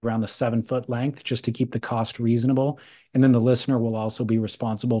 probably around the 7 foot length, just to keep the cost reasonable. And then the listener will also be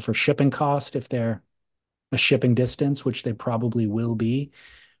responsible for shipping cost if they're a shipping distance, which they probably will be.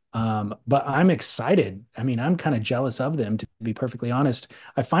 But I'm excited. I mean, I'm kind of jealous of them, to be perfectly honest.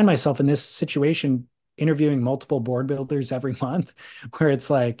 I find myself in this situation interviewing multiple board builders every month where it's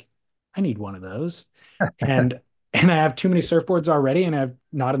like, I need one of those. And I have too many surfboards already, and I have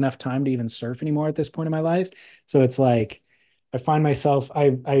not enough time to even surf anymore at this point in my life. So it's like I find myself,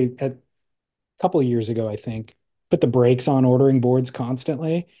 a couple of years ago, I think, put the brakes on ordering boards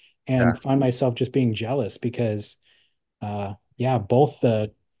constantly Yeah, and find myself just being jealous because yeah, both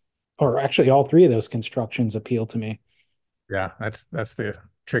the or actually all three of those constructions appeal to me. yeah. That's the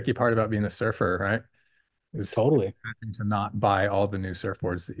tricky part about being a surfer, right? Is Totally. to not buy all the new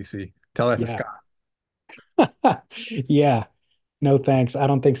surfboards that you see. Tell that to Yeah. Scott. Yeah. No thanks. I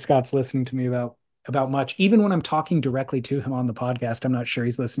don't think Scott's listening to me about much. Even when I'm talking directly to him on the podcast, I'm not sure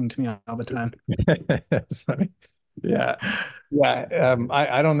he's listening to me all the time. That's funny. Yeah. Yeah.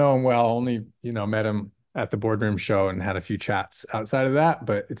 I don't know him well, only, met him at the boardroom show and had a few chats outside of that,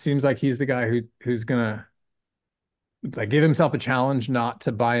 but it seems like he's the guy who's gonna like give himself a challenge not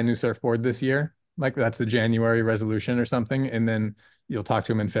to buy a new surfboard this year. Like that's the January resolution or something. And then you'll talk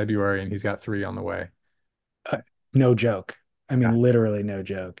to him in February and he's got three on the way. Uh, no joke. I Yeah. mean, literally no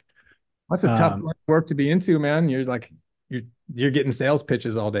joke. That's a tough Um, work to be into, man. You're you're getting sales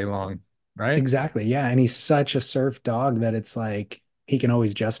pitches all day long, right? exactly. Yeah. And he's such a surf dog that it's like he can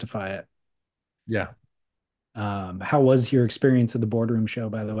always justify it. Yeah. How was your experience at the boardroom show,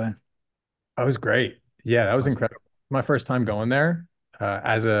 by the way? That was great. Yeah, that was Awesome. incredible. My first time going there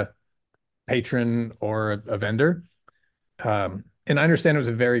as a patron or a vendor. And I understand it was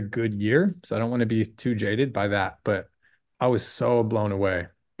a very good year, so I don't want to be too jaded by that, but I was so blown away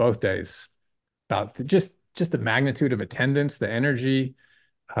both days about just the magnitude of attendance, the energy,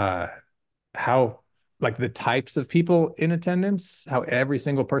 uh, how like the types of people in attendance, how every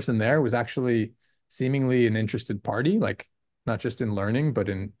single person there was actually seemingly an interested party, like not just in learning, but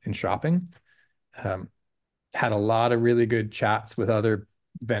in shopping. Um, had a lot of really good chats with other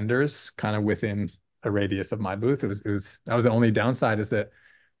vendors kind of within a radius of my booth. It was that was the only downside is that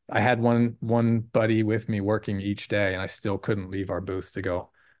I had one buddy with me working each day and I still couldn't leave our booth to go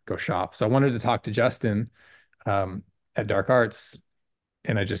shop. So I wanted to talk to Justin um, at Dark Arts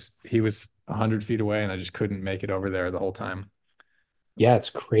and he was 100 feet away and I just couldn't make it over there the whole time. Yeah, it's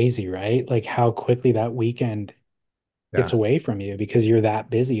crazy, right? Like how quickly that weekend gets Yeah. away from you because you're that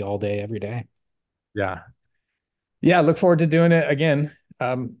busy all day, every day. Yeah. Yeah. Look forward to doing it again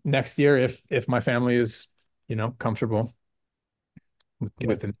next year if my family is, comfortable with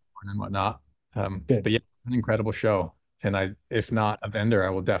Good, it and whatnot. good. But yeah, an incredible show. And if not a vendor, I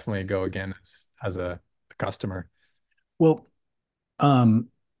will definitely go again as a customer. Well, um,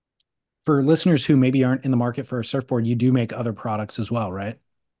 for listeners who maybe aren't in the market for a surfboard, you do make other products as well, right?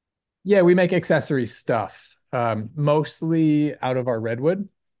 Yeah, we make accessory stuff, mostly out of our redwood.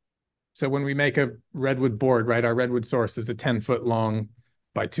 So when we make a redwood board, right, our redwood source is a 10-foot long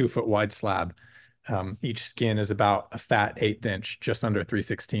by 2-foot wide slab. Each skin is about a fat 1/8 inch, just under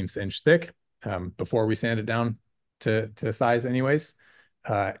 3/16 inch thick, before we sand it down to size anyways.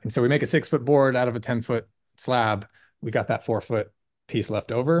 And so we make a 6-foot board out of a 10-foot slab. We got that 4-foot piece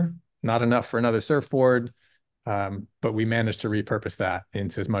left over, not enough for another surfboard, but we managed to repurpose that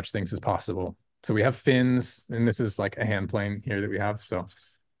into as much things as possible. So we have fins, and this is like a hand plane here that we have. So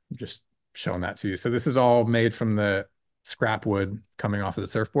I'm just showing that to you. So this is all made from the scrap wood coming off of the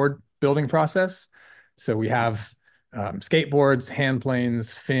surfboard building process. So we have skateboards, hand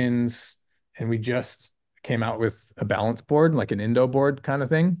planes, fins, and we just came out with a balance board, like an Indo board kind of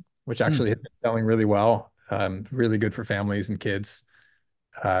thing, which Hmm. actually has been selling really well. Really good for families and kids.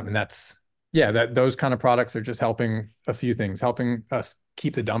 And that's yeah, that those kind of products are just helping a few things, helping us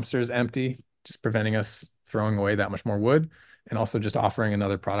keep the dumpsters empty, just preventing us throwing away that much more wood, and also just offering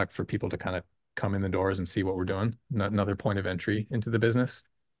another product for people to kind of come in the doors and see what we're doing, another point of entry into the business.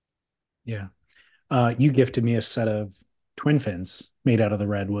 Yeah. You gifted me a set of twin fins made out of the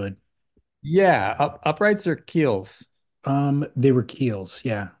redwood. Yeah, uprights or keels. They were keels.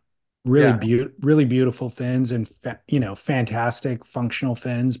 Yeah. Yeah, Really beautiful fins and fantastic functional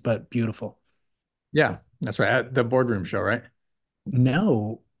fins, but beautiful. yeah, that's right. At the boardroom show, right?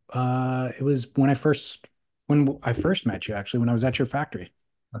 No, it was when I first met you, actually, when I was at your factory.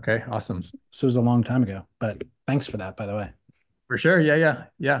 Okay, awesome. So it was a long time ago. But thanks for that, by the way. For sure. Yeah, yeah,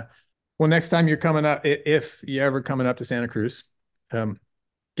 yeah. Well, next time you're coming up, if you're ever coming up to Santa Cruz, um,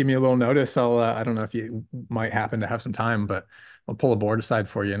 give me a little notice. I don't know if you might happen to have some time, but I'll pull a board aside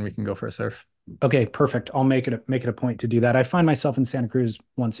for you and we can go for a surf. Okay, perfect. I'll make it a point to do that. I find myself in Santa Cruz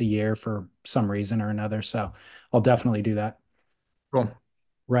once a year for some reason or another, so I'll definitely do that. Cool.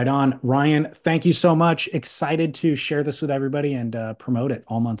 Right on. Ryan, thank you so much. Excited to share this with everybody and promote it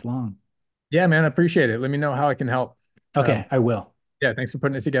all month long. Yeah, man, I appreciate it. Let me know how I can help. Okay, I will. Yeah, thanks for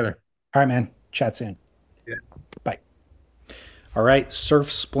putting it together. All right, man. Chat soon. Yeah. Bye. All right,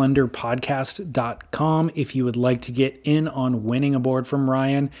 surfsplendorpodcast.com if you would like to get in on winning a board from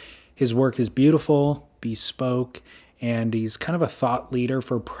Ryan. His work is beautiful, bespoke, and he's kind of a thought leader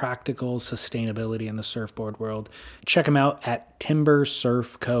for practical sustainability in the surfboard world. Check him out at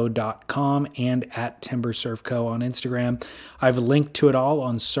timbersurfco.com and at timbersurfco on Instagram. I've linked to it all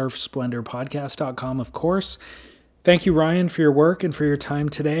on surfsplendorpodcast.com, of course. Thank you, Ryan, for your work and for your time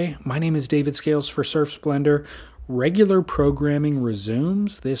today. My name is David Scales for Surf Splendor. Regular programming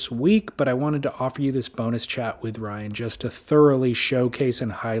resumes this week, but I wanted to offer you this bonus chat with Ryan just to thoroughly showcase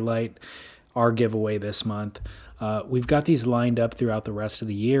and highlight our giveaway this month. We've got these lined up throughout the rest of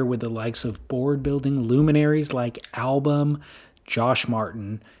the year with the likes of board building luminaries like Album, Josh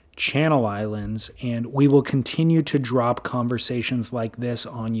Martin, Channel Islands, and we will continue to drop conversations like this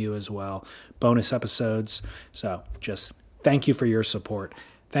on you as well. Bonus episodes. So just thank you for your support.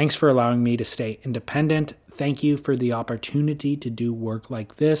 Thanks for allowing me to stay independent. Thank you for the opportunity to do work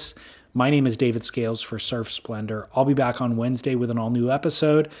like this. My name is David Scales for Surf Splendor. I'll be back on Wednesday with an all new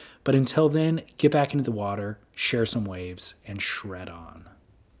episode. But until then, get back into the water, share some waves, and shred on.